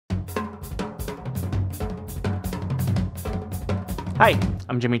Hi,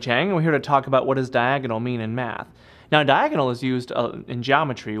 I'm Jimmy Chang, and we're here to talk about what does diagonal mean in math. Now, diagonal is used in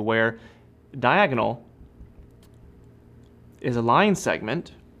geometry, where diagonal is a line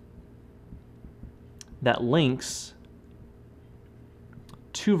segment that links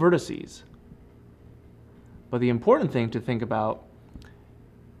two vertices. But the important thing to think about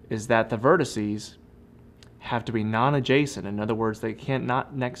is that the vertices have to be non-adjacent. In other words, they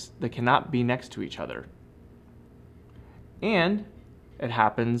cannot be next to each other. And it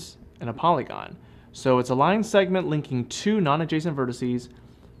happens in a polygon. So it's a line segment linking two non-adjacent vertices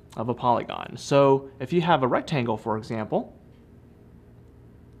of a polygon. So if you have a rectangle, for example,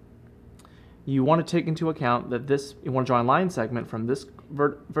 you want to take into account that you want to draw a line segment from this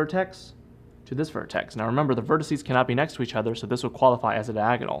vertex to this vertex. Now remember, the vertices cannot be next to each other, so this would qualify as a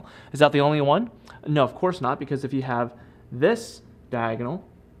diagonal. Is that the only one? No, of course not, because if you have this diagonal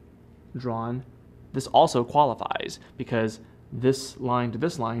drawn, this also qualifies, because this line to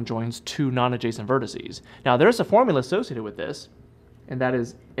this line joins two non-adjacent vertices. Now there's a formula associated with this, and that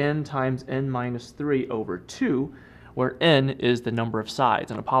is n times n minus 3 over 2, where n is the number of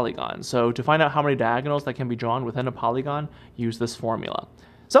sides in a polygon. So to find out how many diagonals that can be drawn within a polygon, use this formula.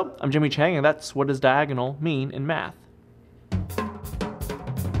 So I'm Jimmy Chang, and that's what does diagonal mean in math.